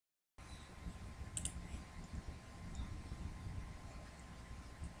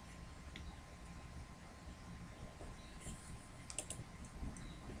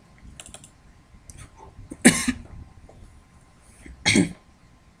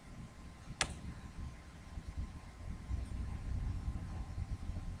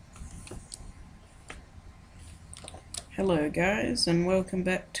Hello guys, and welcome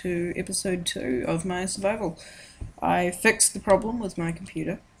back to episode 2 of my survival. I fixed the problem with my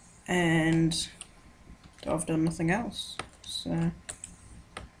computer and I've done nothing else. So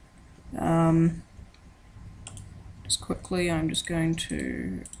just quickly I'm just going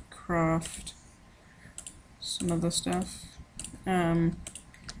to craft some other stuff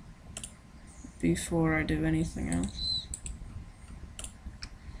before I do anything else.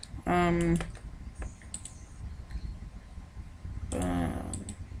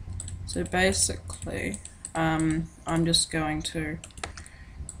 So basically, I'm just going to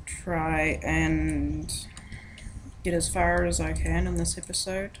try and get as far as I can in this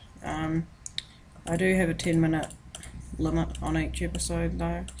episode. I do have a 10-minute limit on each episode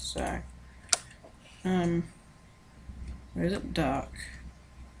though, so where is it? Dark,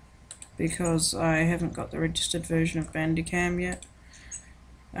 because I haven't got the registered version of Bandicam yet,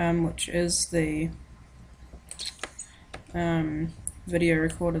 which is the video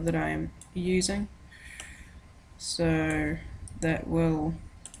recorder that I am using, so that will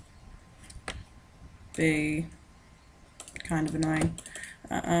be kind of annoying,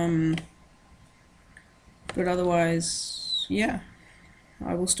 but otherwise, yeah,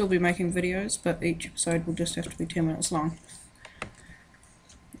 I will still be making videos, but each episode will just have to be 10 minutes long.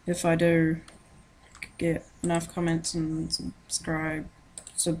 If I do get enough comments and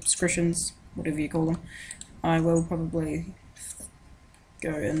subscriptions, whatever you call them, I will probably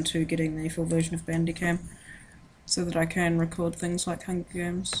go into getting the full version of Bandicam so that I can record things like Hunger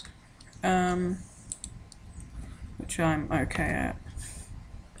Games, which I'm okay at.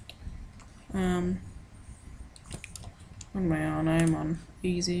 What am I on? I'm on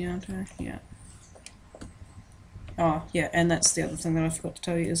easy, aren't I? Yeah. Oh, yeah, and that's the other thing that I forgot to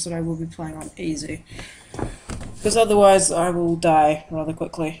tell you, is that I will be playing on easy, because otherwise I will die rather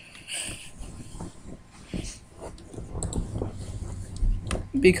quickly.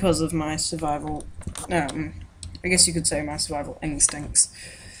 Because of my survival, I guess you could say my survival instincts.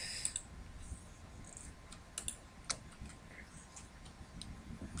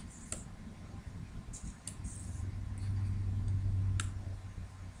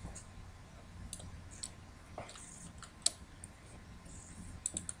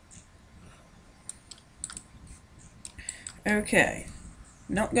 Okay,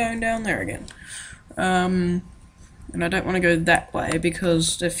 not going down there again. And I don't want to go that way,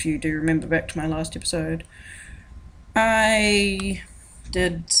 because if you do remember back to my last episode, I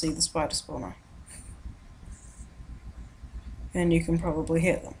did see the spider spawner. And you can probably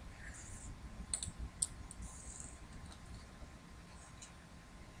hear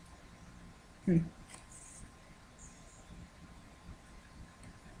them.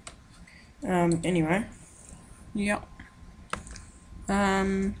 Anyway. Yep.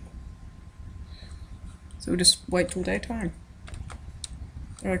 So we'll just wait till daytime.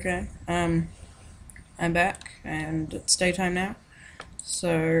 Okay, I'm back, and it's daytime now,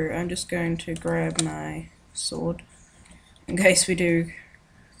 so I'm just going to grab my sword, in case we do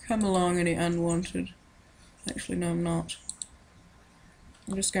come along any unwanted. Actually, no, I'm not.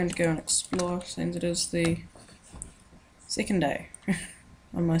 I'm just going to go and explore, since it is the second day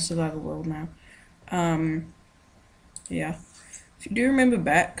on my survival world now. Yeah. If you do remember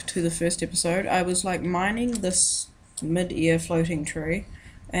back to the first episode, I was like mining this mid-air floating tree,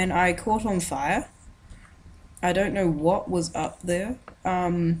 and I caught on fire. I don't know what was up there.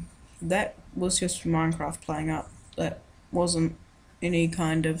 That was just Minecraft playing up. That wasn't any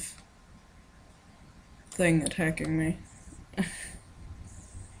kind of thing attacking me.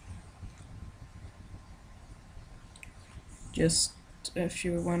 Just if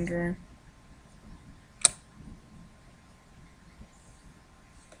you were wondering.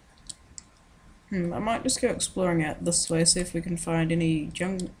 I might just go exploring out this way, see if we can find any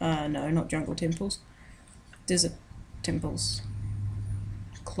jungle, no, not jungle temples, desert temples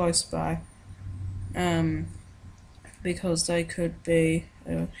close by, because they could be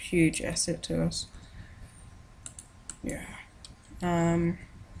a huge asset to us. Yeah. And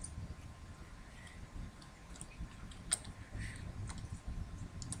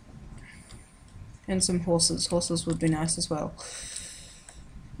some horses. Horses would be nice as well,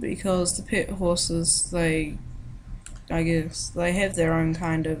 because the pet horses, I guess, they have their own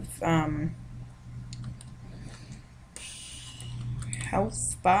kind of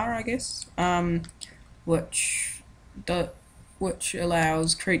health bar, I guess, which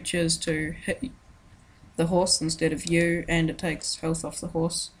allows creatures to hit the horse instead of you, and it takes health off the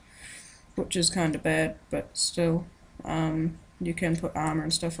horse, which is kind of bad, but still, you can put armor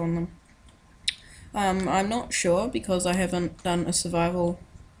and stuff on them. I'm not sure, because I haven't done a survival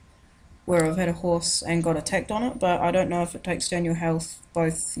where I've had a horse and got attacked on it, but I don't know if it takes down your health,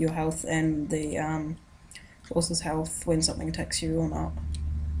 both your health and the horse's health, when something attacks you or not.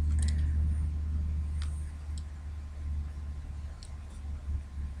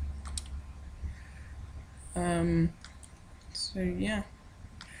 So yeah.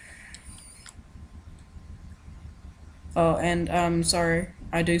 Oh, and sorry,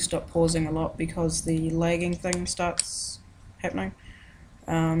 I do stop pausing a lot because the lagging thing starts happening.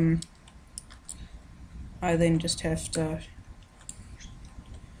 I then just have to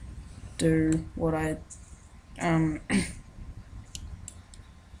do what I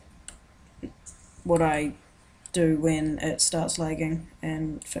what I do when it starts lagging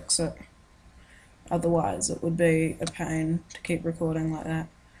and fix it. Otherwise it would be a pain to keep recording like that,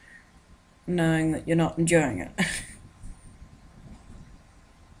 knowing that you're not enjoying it.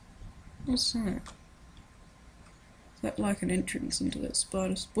 What's that? Is that like an entrance into that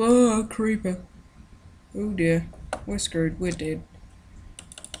spider? Whoa, creeper! Oh dear, we're screwed, we're dead.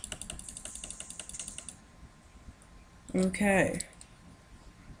 Okay.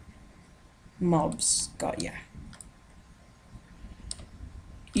 Mobs, got ya.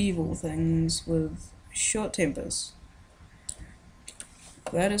 Evil things with short tempers.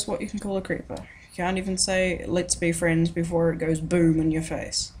 That is what you can call a creeper. You can't even say let's be friends before it goes boom in your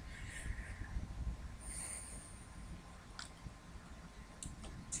face.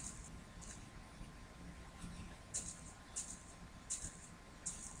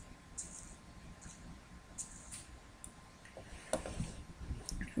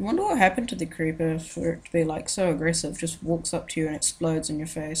 I wonder what happened to the creeper for it to be like so aggressive, just walks up to you and explodes in your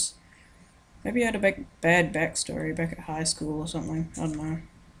face. Maybe he had a bad backstory back at high school or something, I don't know.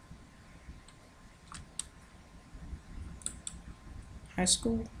 High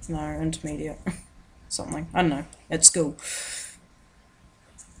school? No, intermediate. Something, I don't know, at school.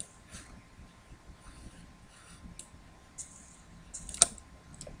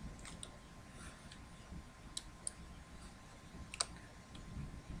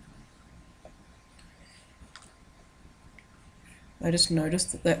 I just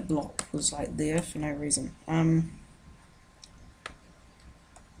noticed that that block was like there for no reason. Yeah,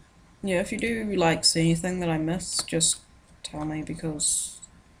 if you do like see anything that I missed, just tell me, because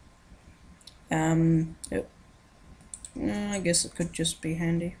I guess it could just be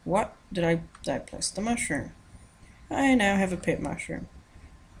handy. What did I place the mushroom? I now have a pet mushroom.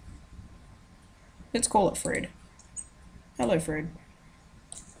 Let's call it Fred. Hello, Fred.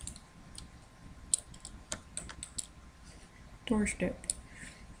 Doorstep.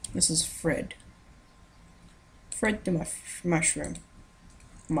 This is Fred. Fred the mushroom.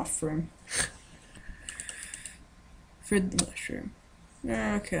 Mushroom. Fred the mushroom.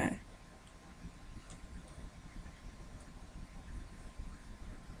 Okay.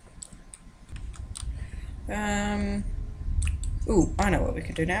 Ooh, I know what we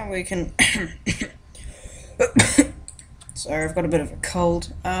can do now. We can sorry, I've got a bit of a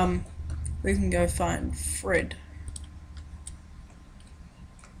cold. We can go find Fred.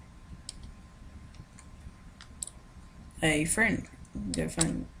 A friend. Go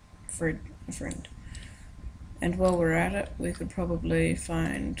find Fred a friend. And while we're at it, we could probably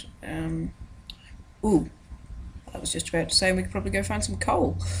find ooh, I was just about to say we could probably go find some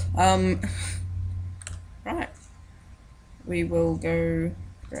coal. Right. We will go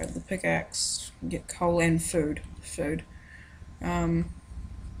grab the pickaxe, get coal and food.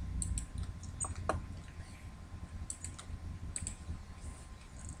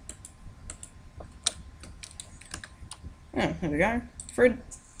 Oh, here we go. Fred,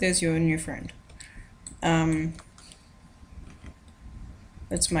 there's your new friend.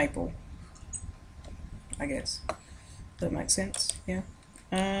 It's Maple, I guess. That makes sense, yeah.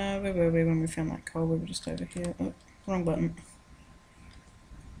 Where were we when we found that coal? We were just over here. Oh, wrong button.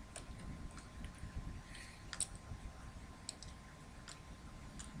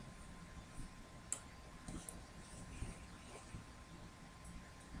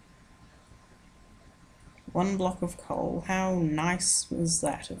 One block of coal. How nice was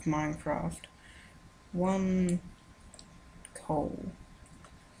that of Minecraft? One coal.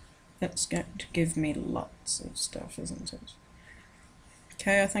 That's going to give me lots of stuff, isn't it?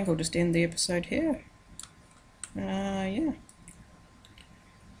 Okay, I think I'll just end the episode here. Yeah.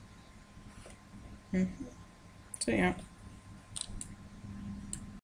 So yeah.